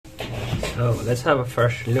So let's have a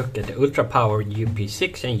first look at the ultra powered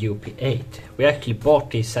UP6 and UP8. We actually bought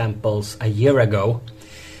these samples a year ago,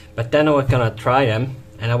 but then I was gonna try them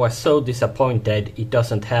and I was so disappointed it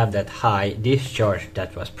doesn't have that high discharge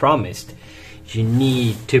that was promised. You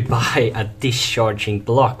need to buy a discharging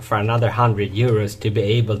block for another 100 euros to be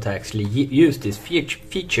able to actually use these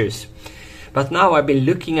features. But now I've been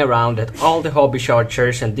looking around at all the hobby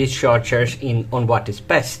chargers and dischargers on what is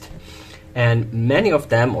best. And many of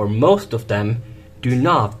them, or most of them, do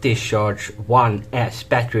not discharge 1S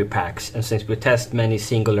battery packs. And since we test many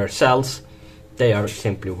singular cells, they are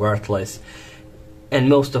simply worthless. And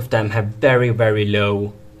most of them have very, very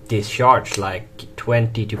low discharge, like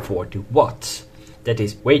 20 to 40 watts. That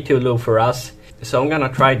is way too low for us. So I'm gonna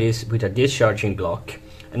try this with a discharging block.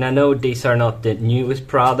 And I know these are not the newest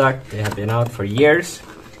product, they have been out for years.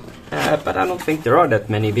 But I don't think there are that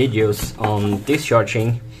many videos on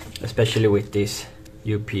discharging, especially with this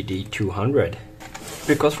UP-D200.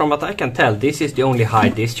 Because from what I can tell, this is the only high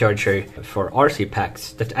discharger for RC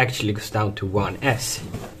packs that actually goes down to 1S.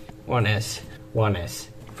 1S.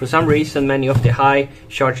 For some reason, many of the high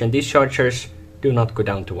charge and dischargers do not go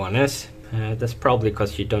down to 1S. That's probably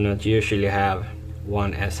because you do not usually have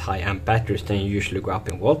 1S high amp batteries, then you usually go up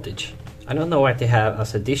in voltage. I don't know what they have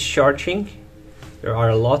as a discharging. There are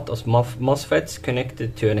a lot of MOSFETs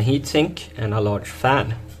connected to a heatsink and a large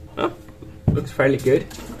fan. Oh, looks fairly good.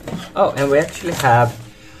 Oh, and we actually have...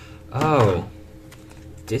 Oh,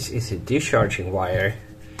 this is a discharging wire.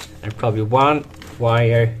 And probably one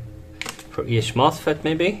wire for each MOSFET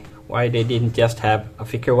maybe. Why they didn't just have a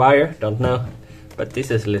thicker wire, don't know. But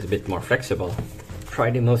this is a little bit more flexible. Try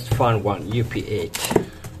the most fun one, UP8.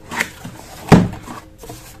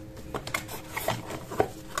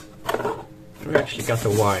 We actually got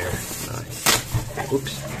the wire. Nice.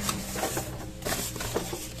 Oops.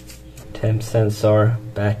 Temp sensor,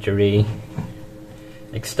 battery,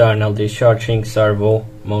 external discharging servo,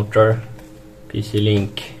 motor, PC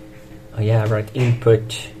link. Oh yeah, right,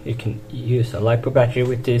 input. You can use a LiPo battery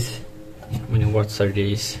with this. How many watts are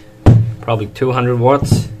these? Probably 200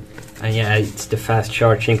 watts. And yeah, it's the fast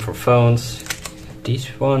charging for phones. This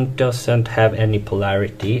one doesn't have any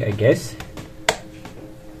polarity, I guess.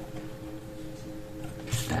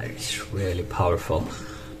 That is really powerful.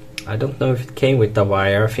 I don't know if it came with the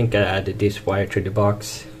wire. I think I added this wire to the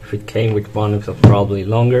box. If it came with one, it was probably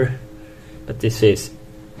longer. But this is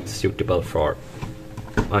suitable for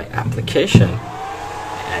my application.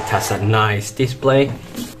 It has a nice display.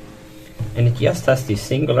 And it just has this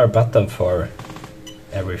singular button for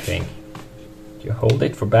everything. You hold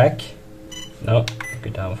it for back. No, go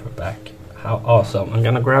down for back. How awesome. I'm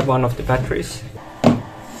gonna grab one of the batteries.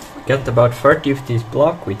 Got about 30 of this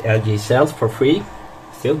block with LG cells for free.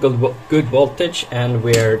 Still good voltage, and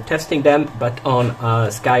we're testing them, but on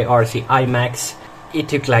Sky RC IMAX it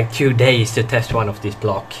took like 2 days to test one of this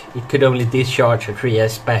block. It could only discharge a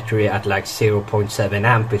 3S battery at like 0.7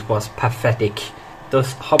 amp. It was pathetic.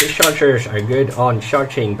 Those hobby chargers are good on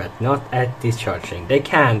charging, but not at discharging. They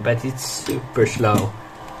can, but it's super slow.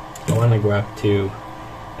 I want to go up to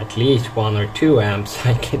at least 1 or 2 amps.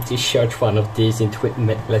 I can discharge one of these in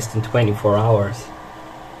less than 24 hours.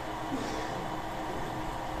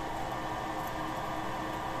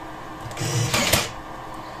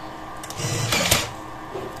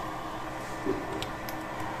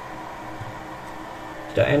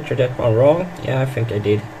 Did I enter that one wrong? Yeah, I think I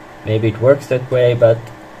did. Maybe it works that way, but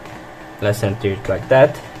let's enter it like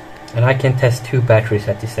that. And I can test 2 batteries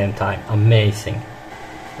at the same time. Amazing.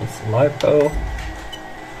 It's LiPo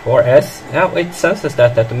 4S. Now it senses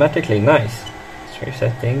that automatically. Nice. 3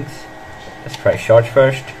 settings. Let's try charge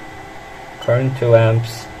first. Current 2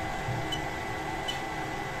 amps.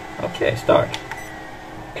 Okay, start.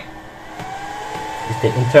 Is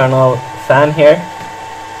the internal fan here.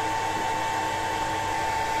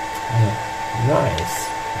 Nice.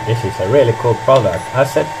 This is a really cool product. I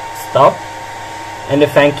said stop, and the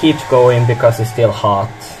fan keeps going because it's still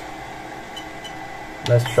hot.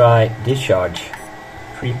 Let's try discharge.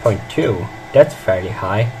 3.2. That's fairly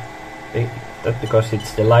high. That's because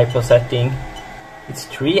it's the LiPo setting. It's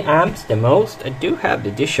 3 amps the most. I do have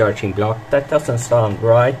the discharging block. That doesn't sound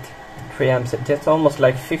right. 3 amps. That's almost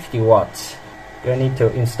like 50 watts. Do I need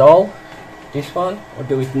to install this one, or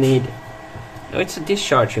do it need... No, it's a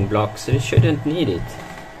discharging block, so you shouldn't need it.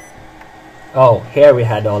 Oh, here we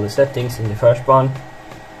had all the settings in the first one.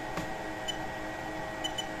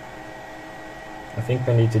 I think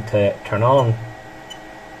we need to turn on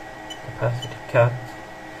capacity cut.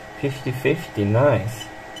 50-50, nice.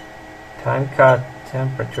 Time cut,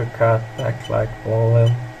 temperature cut, backlight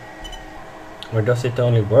volume. Or does it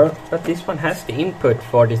only work? But this one has the input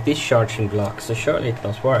for this discharging block, so surely it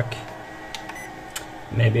must work.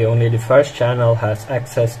 Maybe only the first channel has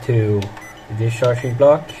access to the discharging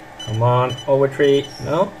block. Come on, over 3,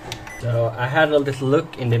 no? So I had a little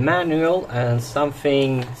look in the manual and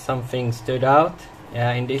something stood out.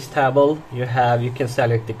 In this table you can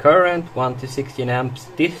select the current 1 to 16 amps,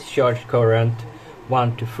 discharge current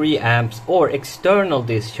 1 to 3 amps, or external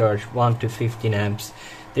discharge 1 to 15 amps.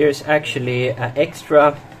 There's actually an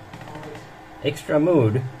extra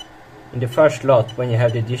mode in the first lot when you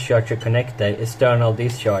have the discharger connected, external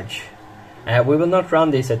discharge. We will not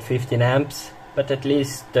run this at 15 amps, but at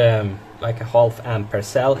least like a half amp per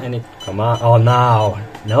cell, and it, come on, oh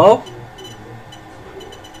no,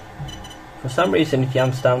 for some reason it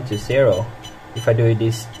jumps down to 0 if I do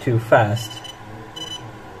this too fast.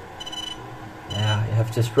 Yeah, you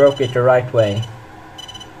have to stroke it the right way,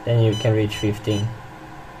 then you can reach 15.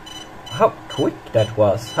 How quick that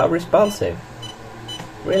was, how responsive.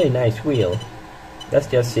 Really nice wheel. Let's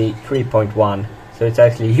just see 3.1, so it's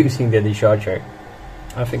actually using the discharger.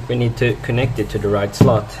 I think we need to connect it to the right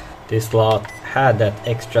slot. This slot had that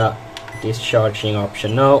extra discharging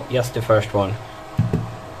option. No, just the first one.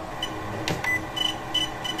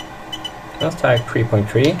 Let's try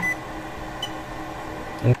 3.3.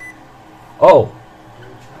 Oh,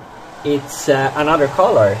 it's another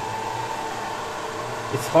color.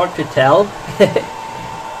 It's hard to tell,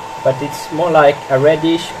 but it's more like a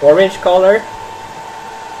reddish orange color.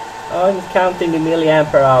 Oh, it's counting the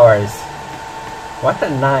milliampere hours. What a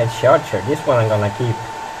nice charger. This one I'm gonna keep.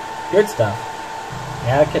 Good stuff.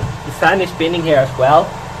 Yeah, the fan is spinning here as well.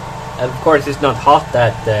 And of course it's not hot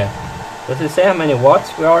that... does it say how many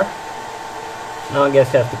watts we are? No, I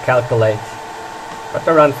guess you have to calculate. But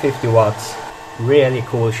around 50 watts. Really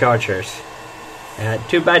cool chargers.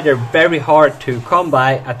 Too bad they're very hard to come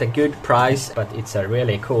by at a good price, but it's a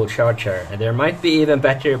really cool charger. And there might be even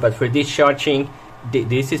better, but for discharging,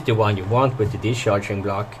 this is the one you want with the discharging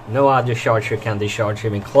block. No other charger can discharge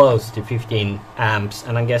even close to 15 amps,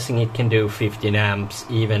 and I'm guessing it can do 15 amps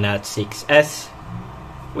even at 6S,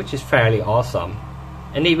 which is fairly awesome.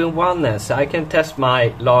 And even 1S, I can test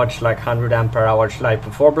my large, like 100 ampere hours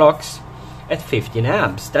LiPo4 blocks at 15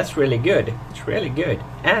 amps. That's really good. It's really good.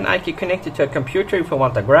 And I can connect it to a computer if I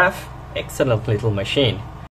want a graph. Excellent little machine.